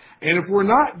 And if we're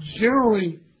not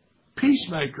generally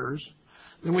peacemakers,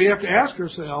 then we have to ask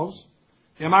ourselves,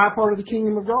 am I a part of the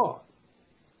kingdom of God?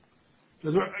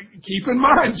 Because keep in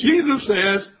mind, Jesus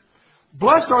says,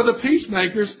 blessed are the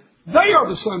peacemakers, they are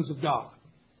the sons of God.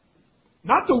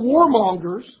 Not the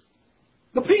warmongers,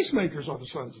 the peacemakers are the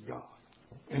sons of God.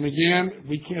 And again,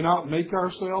 we cannot make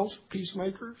ourselves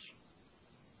peacemakers.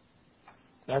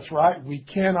 That's right, we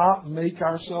cannot make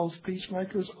ourselves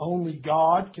peacemakers. Only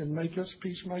God can make us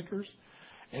peacemakers.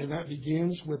 And that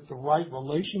begins with the right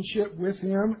relationship with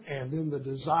Him and then the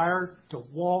desire to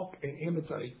walk and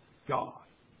imitate God.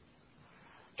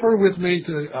 Turn with me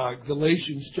to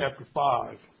Galatians chapter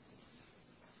 5.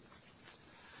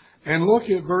 And look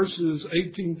at verses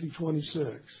 18 through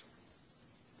 26.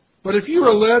 But if you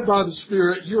are led by the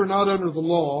Spirit, you are not under the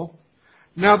law.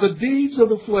 Now the deeds of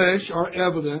the flesh are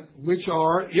evident, which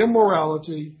are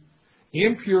immorality,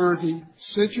 impurity,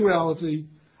 sensuality,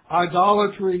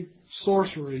 idolatry,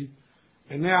 sorcery.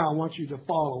 And now I want you to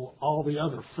follow all the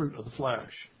other fruit of the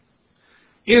flesh.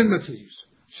 Enmities,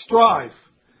 strife,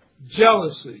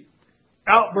 jealousy,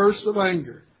 outbursts of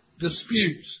anger,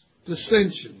 disputes,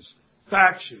 dissensions,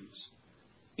 factions,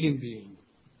 envying.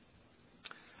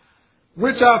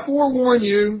 Which I forewarn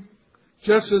you,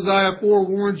 just as I have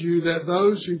forewarned you, that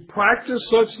those who practice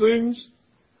such things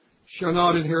shall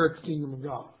not inherit the kingdom of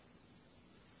God.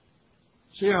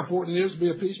 See how important it is to be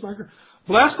a peacemaker?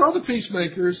 Blessed are the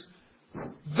peacemakers.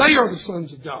 They are the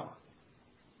sons of God.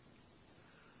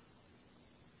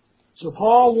 So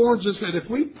Paul warns us that if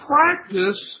we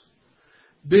practice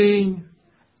being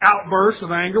outbursts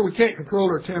of anger, we can't control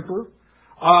our temper,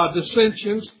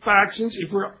 dissensions, factions,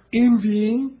 if we're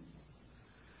envying,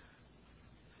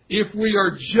 if we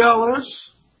are jealous,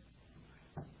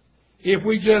 if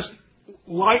we just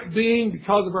like being,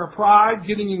 because of our pride,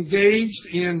 getting engaged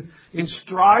in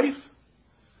strife,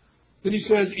 then he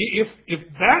says, if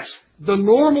that's the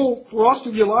normal thrust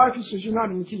of your life, he says, you're not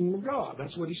in the kingdom of God.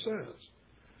 That's what he says.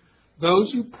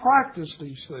 Those who practice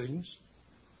these things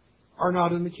are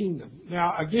not in the kingdom.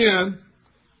 Now, again,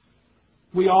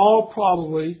 we all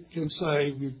probably can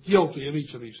say we're guilty of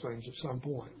each of these things at some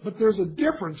point. But there's a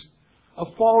difference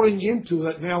of falling into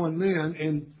it now and then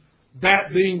and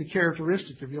that being the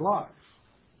characteristic of your life.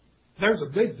 There's a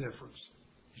big difference,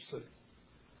 you see.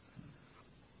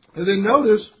 And then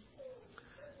notice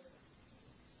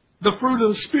the fruit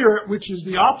of the Spirit, which is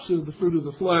the opposite of the fruit of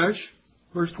the flesh.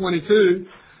 Verse 22,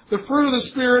 the fruit of the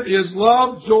Spirit is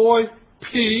love, joy,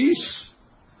 peace,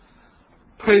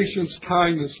 patience,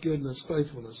 kindness, goodness,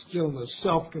 faithfulness, gentleness,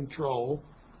 self-control.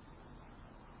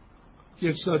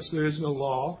 Against such there is no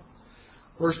law.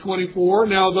 Verse 24,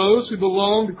 now those who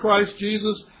belong to Christ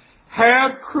Jesus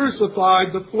have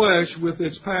crucified the flesh with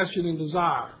its passion and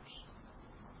desires.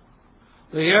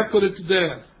 They have put it to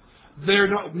death.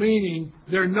 Meaning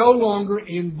they're no longer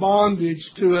in bondage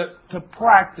to it to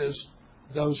practice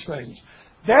those things.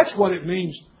 That's what it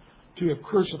means to have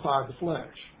crucified the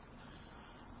flesh.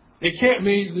 It can't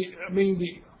mean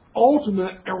the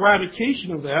ultimate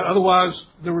eradication of that. Otherwise,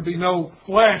 there would be no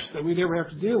flesh that we'd ever have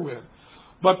to deal with.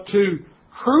 But to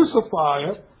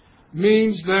crucify it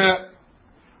means that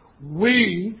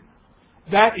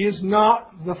that is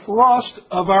not the thrust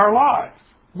of our life.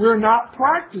 We're not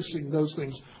practicing those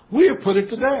things. We have put it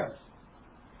to death.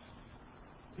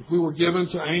 If we were given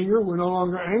to anger, we're no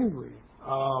longer angry.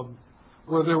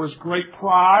 Where there was great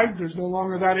pride, there's no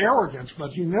longer that arrogance,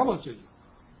 but humility.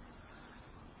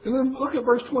 And then look at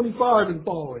verse 25 and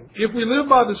following. If we live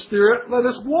by the Spirit, let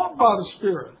us walk by the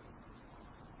Spirit.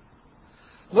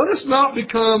 Let us not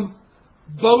become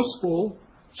boastful,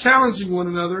 challenging one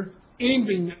another,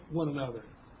 envying one another.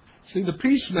 See, the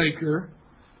peacemaker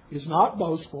is not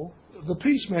boastful. The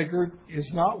peacemaker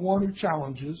is not one who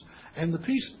challenges. And the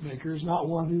peacemaker is not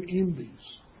one who envies.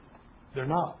 They're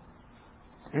not.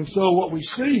 And so what we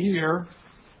see here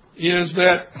is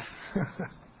that,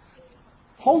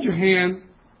 hold your hand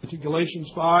to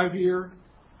Galatians 5 here.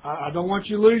 I don't want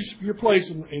you to lose your place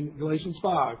in Galatians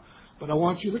 5. But I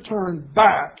want you to turn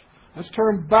back. Let's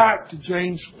turn back to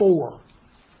James 4.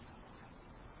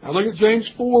 Now look at James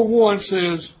 4:1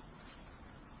 says,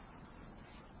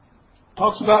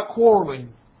 talks about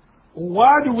quarreling.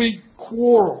 Why do we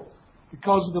quarrel?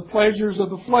 because of the pleasures of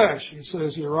the flesh, it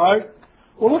says here, right?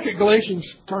 Well, look at Galatians.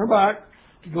 Turn back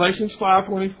to Galatians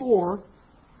 5:24.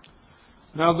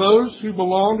 Now those who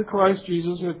belong to Christ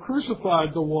Jesus have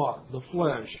crucified the what? The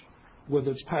flesh with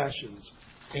its passions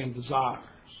and desires.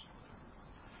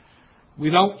 We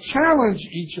don't challenge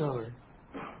each other.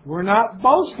 We're not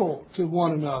boastful to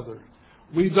one another.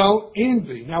 We don't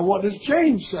envy. Now what does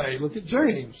James say? Look at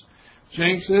James.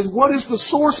 James says, what is the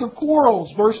source of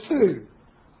quarrels? Verse 2.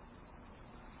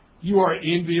 You are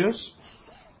envious.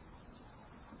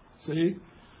 See?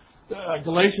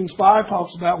 Galatians 5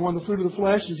 talks about one of the fruit of the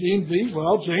flesh is envy.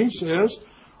 Well, James says,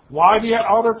 why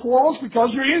are there quarrels?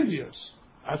 Because you're envious.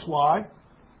 That's why.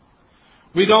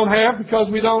 We don't have because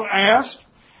we don't ask.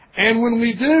 And when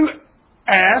we do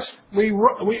ask,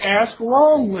 we ask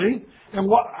wrongly. And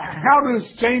how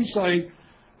does James say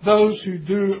those who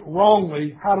do it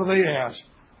wrongly, how do they ask?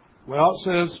 Well, it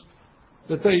says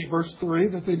that they, verse 3,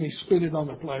 that they may spend it on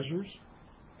their pleasures.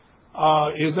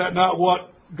 Is that not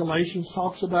what Galatians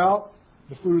talks about?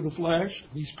 The fruit of the flesh,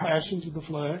 these passions of the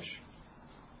flesh.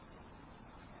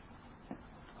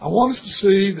 I want us to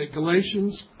see that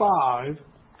Galatians 5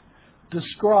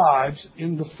 describes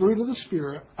in the fruit of the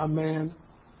Spirit a man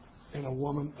and a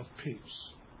woman of peace.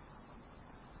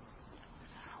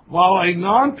 While a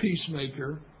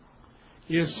non-peacemaker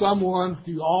is someone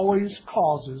who always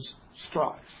causes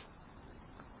strife.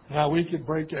 Now, we could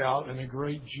break out in a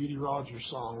great Judy Rogers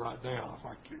song right now,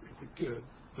 if we could.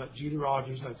 But Judy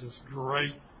Rogers has this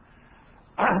great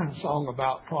song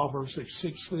about Proverbs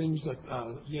 6 things that,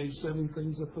 7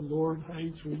 things that the Lord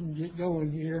hates. We can get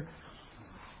going here.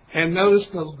 And notice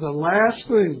the last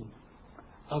thing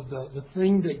of the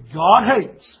thing that God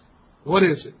hates. What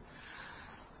is it?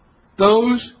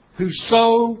 Those who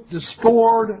sow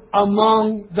discord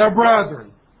among their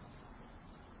brethren.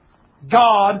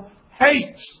 God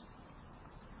hates.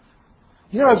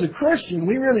 You know, as a Christian,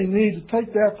 we really need to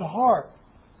take that to heart.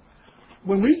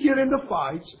 When we get into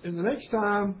fights, and the next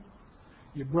time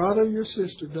your brother or your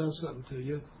sister does something to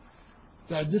you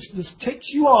that just ticks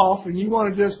you off, and you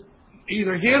want to just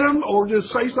either hit them or just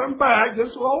say something back,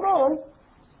 just hold on.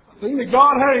 The thing that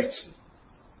God hates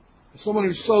is someone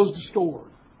who sows discord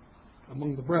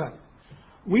among the brethren.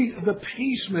 The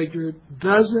peacemaker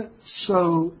doesn't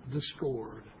sow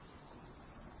discord.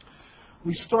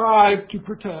 We strive to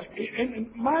protect.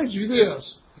 And mind you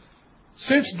this,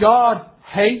 since God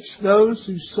hates those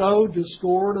who sow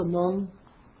discord among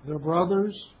their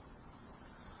brothers,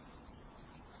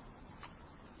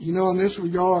 you know, in this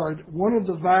regard, one of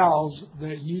the vows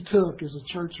that you took as a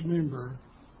church member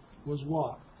was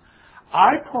what?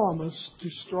 I promise to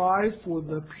strive for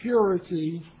the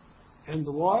purity and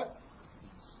the what?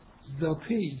 The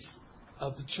peace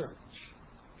of the church.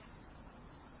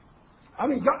 I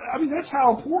mean, that's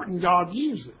how important God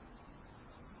views it.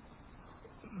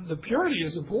 The purity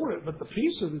is important, but the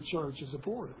peace of the church is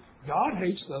important. God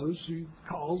hates those who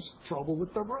cause trouble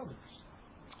with their brothers.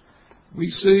 We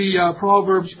see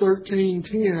Proverbs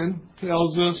 13:10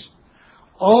 tells us,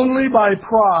 only by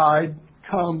pride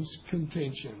comes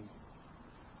contention.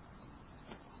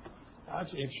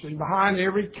 That's interesting. Behind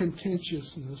every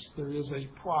contentiousness, there is a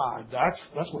pride. That's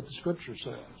what the Scripture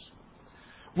says.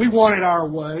 We want it our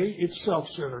way. It's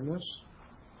self-centeredness.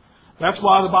 That's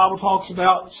why the Bible talks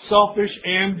about selfish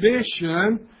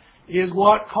ambition is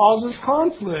what causes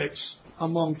conflicts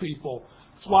among people.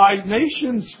 That's why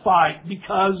nations fight,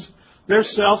 because they're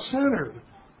self-centered.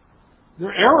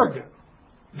 They're arrogant.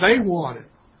 They want it.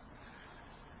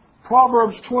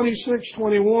 Proverbs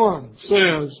 26:21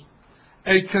 says,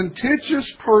 a contentious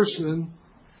person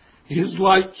is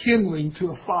like kindling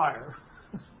to a fire.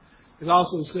 It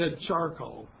also said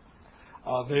charcoal.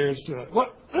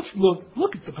 Let's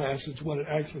look at the passage, what it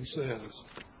actually says.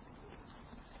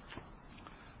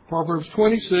 Proverbs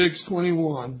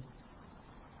 26:21.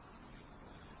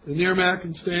 The New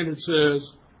American Standard says,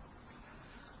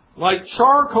 like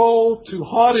charcoal to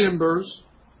hot embers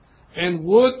and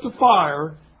wood to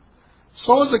fire,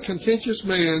 so is a contentious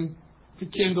man to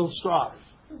kindle strife.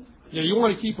 Yeah, you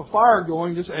want to keep a fire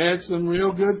going, just add some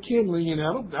real good kindling,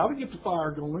 and that'll get the fire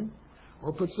going.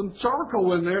 Or put some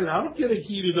charcoal in there, that'll get it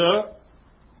heated up.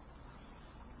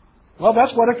 Well,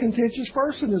 that's what a contentious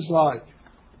person is like.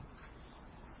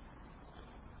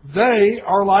 They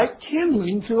are like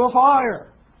kindling to a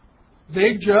fire.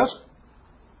 They just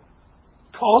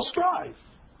cause strife.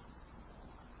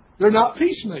 They're not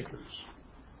peacemakers.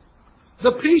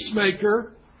 The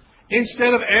peacemaker,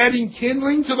 instead of adding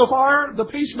kindling to the fire, the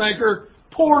peacemaker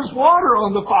pours water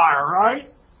on the fire,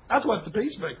 right? That's what the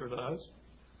peacemaker does.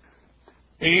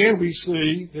 And we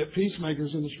see that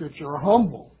peacemakers in the Scripture are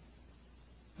humble.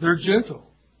 They're gentle.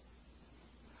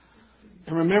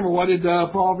 And remember, what did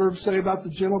Proverbs say about the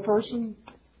gentle person?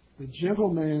 The gentle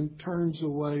man turns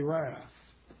away wrath.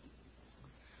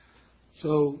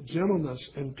 So gentleness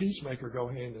and peacemaker go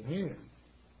hand in hand.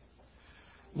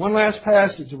 One last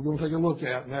passage that we're going to take a look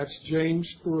at, and that's James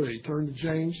 3. Turn to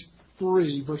James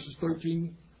 3, verses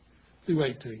 13 through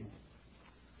 18.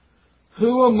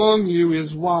 Who among you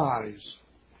is wise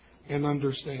and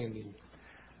understanding?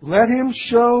 Let him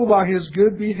show by his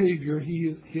good behavior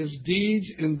his deeds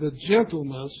in the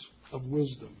gentleness of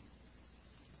wisdom.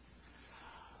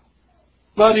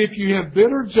 But if you have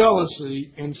bitter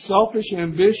jealousy and selfish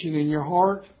ambition in your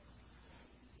heart,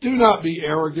 do not be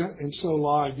arrogant and so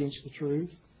lie against the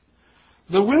truth.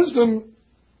 This wisdom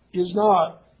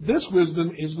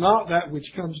is not that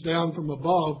which comes down from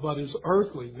above, but is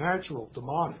earthly, natural,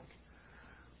 demonic.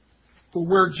 For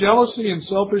where jealousy and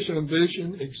selfish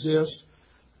ambition exist,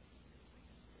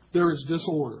 there is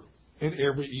disorder in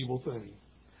every evil thing.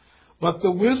 But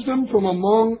the wisdom from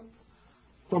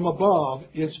above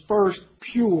is first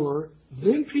pure,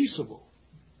 then peaceable,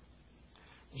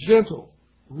 gentle,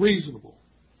 reasonable,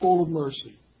 full of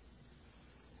mercy,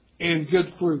 and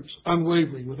good fruits,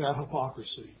 unwavering, without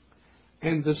hypocrisy.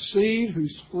 And the seed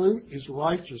whose fruit is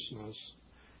righteousness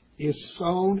is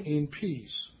sown in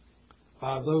peace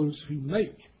by those who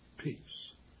make peace.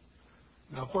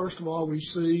 Now, first of all, we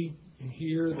see and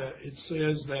hear that it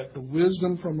says that the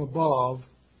wisdom from above,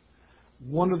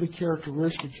 one of the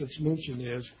characteristics that's mentioned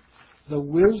is the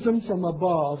wisdom from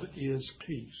above is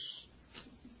peace.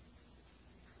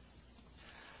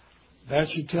 That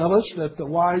should tell us that the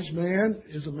wise man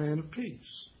is a man of peace,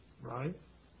 right?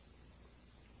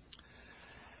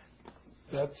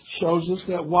 That shows us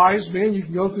that wise men, you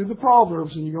can go through the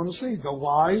Proverbs and you're going to see the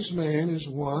wise man is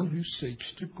one who seeks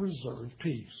to preserve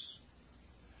peace.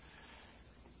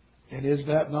 And is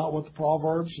that not what the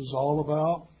Proverbs is all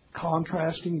about?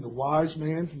 Contrasting the wise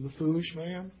man from the foolish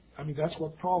man? I mean, that's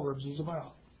what Proverbs is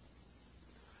about.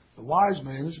 The wise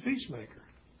man is a peacemaker.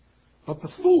 But the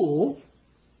fool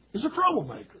is a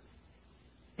troublemaker.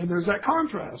 And there's that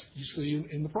contrast you see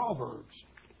in the Proverbs.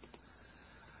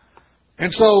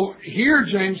 And so here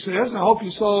James says, and I hope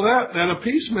you saw that a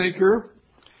peacemaker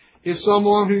is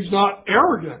someone who's not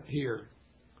arrogant here.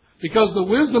 Because the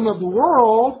wisdom of the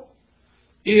world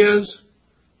is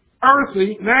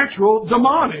earthly, natural,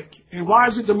 demonic. And why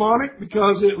is it demonic?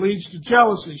 Because it leads to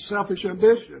jealousy, selfish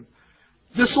ambition,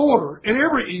 disorder, and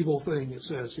every evil thing it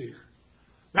says here.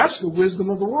 That's the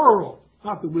wisdom of the world,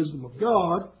 not the wisdom of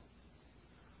God.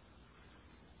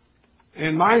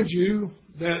 And mind you,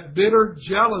 that bitter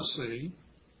jealousy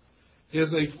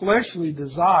is a fleshly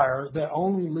desire that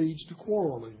only leads to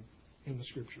quarreling in the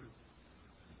Scripture.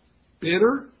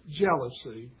 Bitter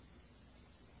jealousy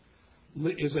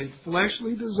is a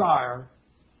fleshly desire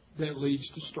that leads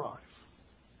to strife.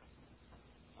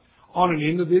 On an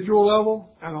individual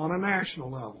level and on a national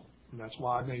level. And that's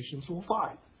why nations will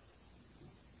fight.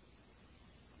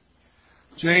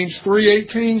 James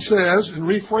 3:18 says, and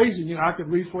rephrasing it, I could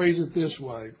rephrase it this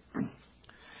way.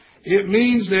 It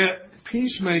means that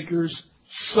peacemakers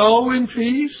sow in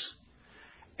peace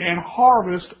and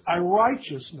harvest a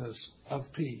righteousness of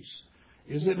peace.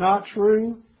 Is it not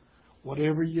true?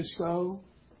 Whatever you sow,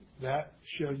 that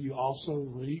shall you also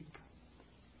reap.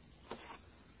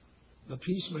 The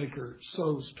peacemaker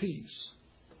sows peace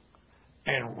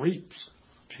and reaps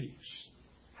peace.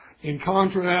 In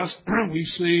contrast, we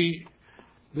see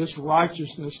this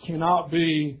righteousness cannot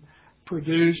be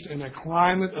produced in a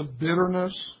climate of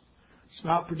bitterness. It's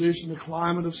not produced in a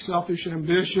climate of selfish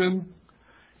ambition.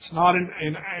 It's not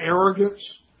in arrogance,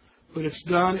 but it's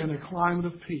done in a climate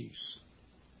of peace.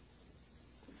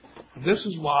 This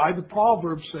is why the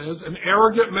proverb says an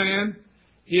arrogant man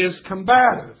is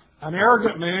combative. An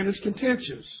arrogant man is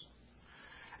contentious.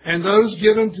 And those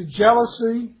given to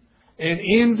jealousy and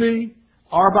envy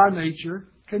are by nature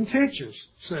contentious,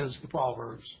 says the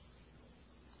Proverbs.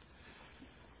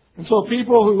 And so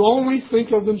people who only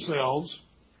think of themselves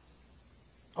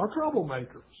are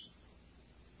troublemakers.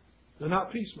 They're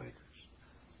not peacemakers.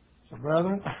 So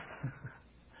brethren,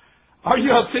 are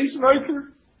you a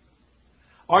peacemaker?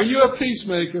 Are you a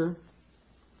peacemaker?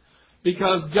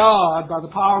 Because God, by the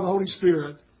power of the Holy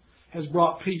Spirit, has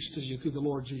brought peace to you through the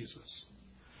Lord Jesus.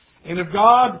 And if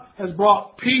God has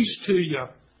brought peace to you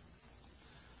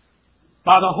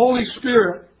by the Holy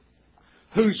Spirit,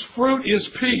 whose fruit is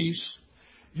peace,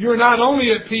 you're not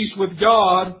only at peace with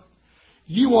God,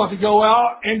 you want to go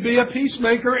out and be a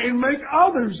peacemaker and make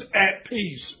others at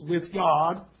peace with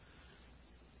God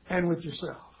and with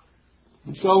yourself.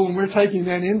 And so when we're taking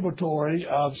that inventory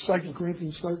of 2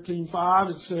 Corinthians 13:5,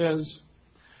 it says,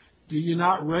 Do you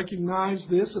not recognize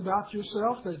this about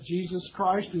yourself, that Jesus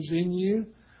Christ is in you,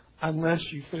 unless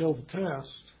you fail the test?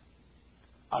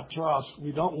 I trust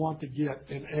we don't want to get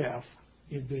an F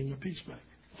in being a peacemaker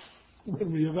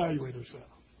when we evaluate ourselves.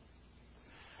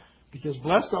 Because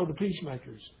blessed are the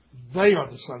peacemakers. They are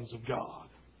the sons of God.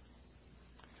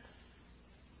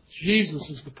 Jesus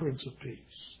is the Prince of Peace.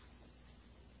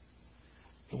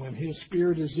 And when His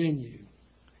Spirit is in you,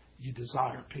 you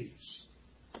desire peace.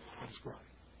 Let's pray.